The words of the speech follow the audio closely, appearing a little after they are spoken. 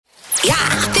Yeah.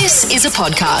 This is a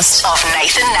podcast of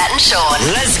Nathan, Nat and Sean.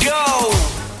 Let's go.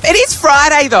 It is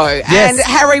Friday, though. Yes. And,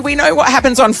 Harry, we know what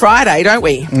happens on Friday, don't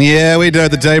we? Yeah, we do.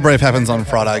 The debrief happens on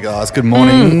Friday, guys. Good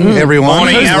morning, everyone.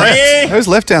 Morning, Who's Harry. left? Who's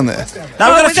left down there? No, we've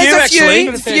got a few, There's actually.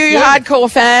 a few hardcore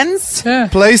fans.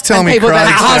 Please tell And me people Craig's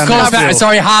that down there still.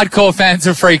 Hardcore fans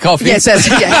of free coffee. Yes, I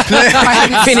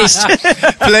hadn't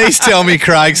finished. Please tell me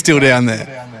Craig's still down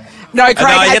there. No, Craig he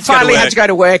had to go to finally had work. to go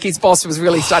to work. His boss was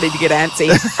really starting to get antsy.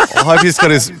 I hope he's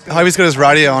got his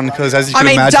radio on because, as you I can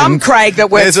mean, imagine, dumb Craig that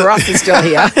works there's a- for us is still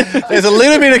here. there's a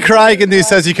little bit of Craig in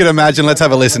this, as you can imagine. Let's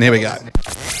have a listen. Here we go.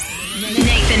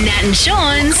 Nathan, Nat and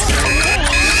Sean's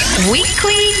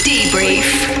Weekly Debrief.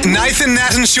 Nathan,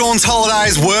 Nat and Sean's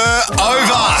holidays were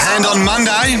over, and on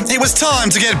Monday, it was time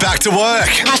to get back to work.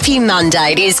 Happy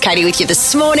Monday. It is Katie with you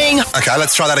this morning. Okay,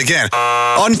 let's try that again.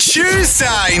 On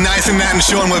Tuesday, Nathan, Nat and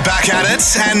Sean were back at it,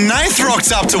 and Nath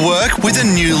rocked up to work with a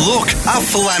new look, a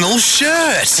flannel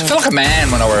shirt. I feel like a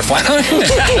man when I wear a flannel.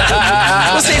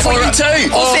 We'll see if we can too.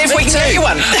 We'll see if we can get you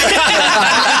one.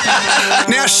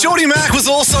 Now, Shorty Mac was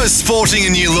also sporting a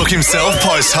new look himself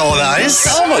post-holidays.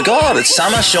 Oh my God, it's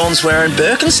summer. Sean's wearing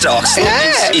Birkenstocks.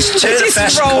 Yeah. He's turned Just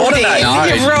fashion rolled coordinator. No.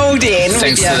 in. You've rolled in.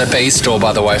 Thanks with to your- the B store,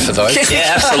 by the way, for those.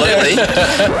 Yeah, absolutely.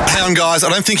 Hang on, guys, I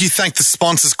don't think you thanked the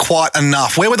sponsors quite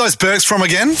enough. Where were those Birks from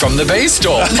again? From the B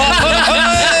store.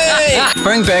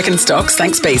 Wearing Birkenstocks,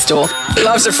 thanks B Store.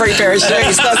 Loves a free pair of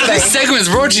shoes, doesn't This he? segment is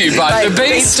brought to you by the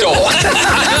B store.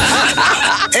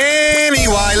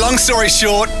 Anyway, long story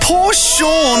short, poor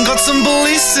Sean got some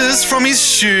blisters from his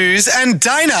shoes, and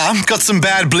Dana got some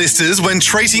bad blisters when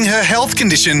treating her health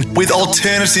condition with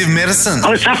alternative medicine.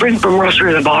 I was suffering from Ross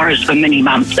River virus for many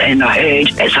months, and I heard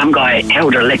that some guy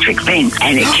held an electric fence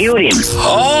and it killed him.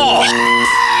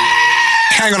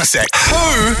 Hang on a sec.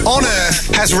 Who on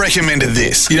earth has recommended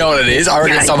this? You know what it is? I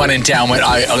reckon someone in town went,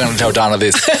 I'm going to tell Dana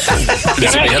this.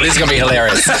 This is going to be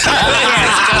hilarious.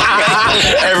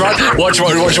 Everyone, watch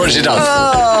what she does.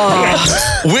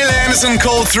 Will Anderson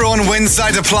called through on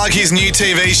Wednesday to plug his new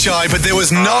TV show, but there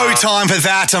was no time for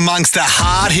that amongst the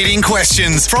hard-hitting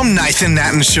questions from Nathan,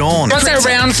 Nat and Sean. What's that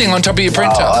round thing on top of your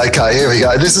printer? Oh, okay, here we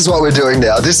go. This is what we're doing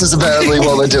now. This is apparently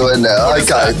what we're doing now.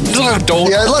 Okay. It's like a door.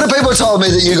 Yeah, a lot of people told me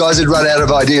that you guys had run out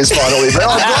of ideas finally, but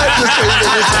I'm glad to see that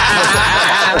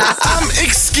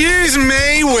Excuse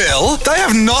me, Will. They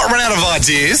have not run out of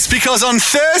ideas because on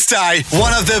Thursday,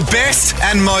 one of the best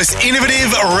and most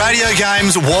innovative radio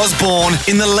games was born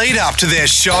in the lead up to their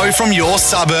show from your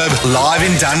suburb live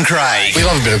in Duncraig. We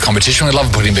love a bit of competition. We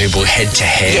love putting people head to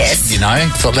head. Yes. You know?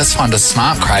 Thought let's find a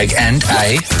smart Craig and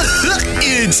a...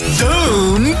 It's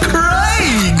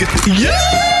Duncraig.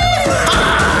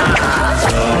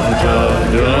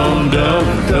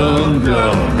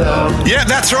 Yeah,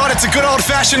 that's right. It's a good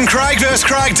old-fashioned Craig versus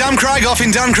Craig. Dumb Craig off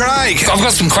in Duncraig. I've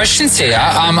got some questions here.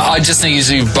 I just need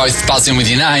you to both buzz in with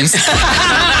your names.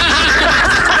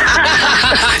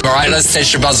 All right, let's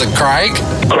test your buzzer, Craig.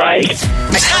 Craig.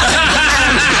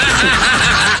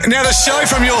 Now, the show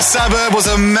from your suburb was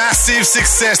a massive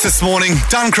success this morning.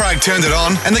 Duncraig turned it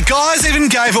on, and the guys even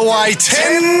gave away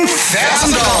 $10,000.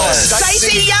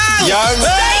 Stacey Young!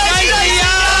 Stacey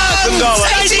Young!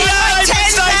 Stacey Young!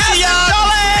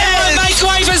 $10,000! Make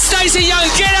way for Stacey Young.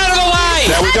 Get out of the way.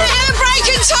 Now we got... A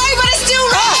broken toe, but it's still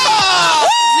 $10,000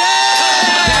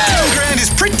 is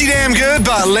pretty damn good,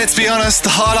 but let's be honest, the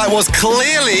highlight was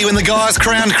clearly when the guys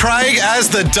crowned Craig as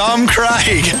the Dumb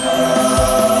Craig.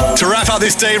 To wrap up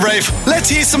this debrief, let's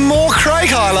hear some more Craig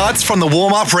highlights from the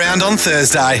warm-up round on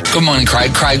Thursday. Good morning,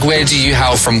 Craig. Craig, where do you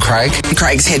hail from, Craig?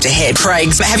 Craig's head to head.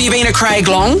 Craig's. Have you been a Craig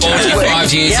long?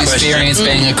 45 years experience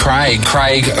being a Craig.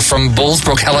 Craig from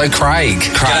Bullsbrook. Hello, Craig.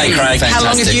 G'day, Craig. Fantastic. How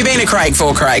long have you been a Craig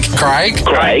for, Craig? Craig?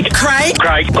 Craig. Craig?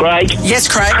 Craig. Craig. Yes,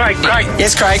 Craig. Craig.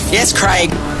 Yes, Craig. Yes,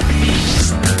 Craig.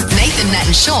 Nathan, Nat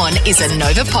and Sean is a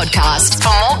Nova podcast. For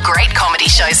more great comedy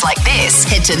shows like this,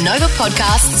 head to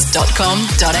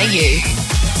novapodcasts.com.au.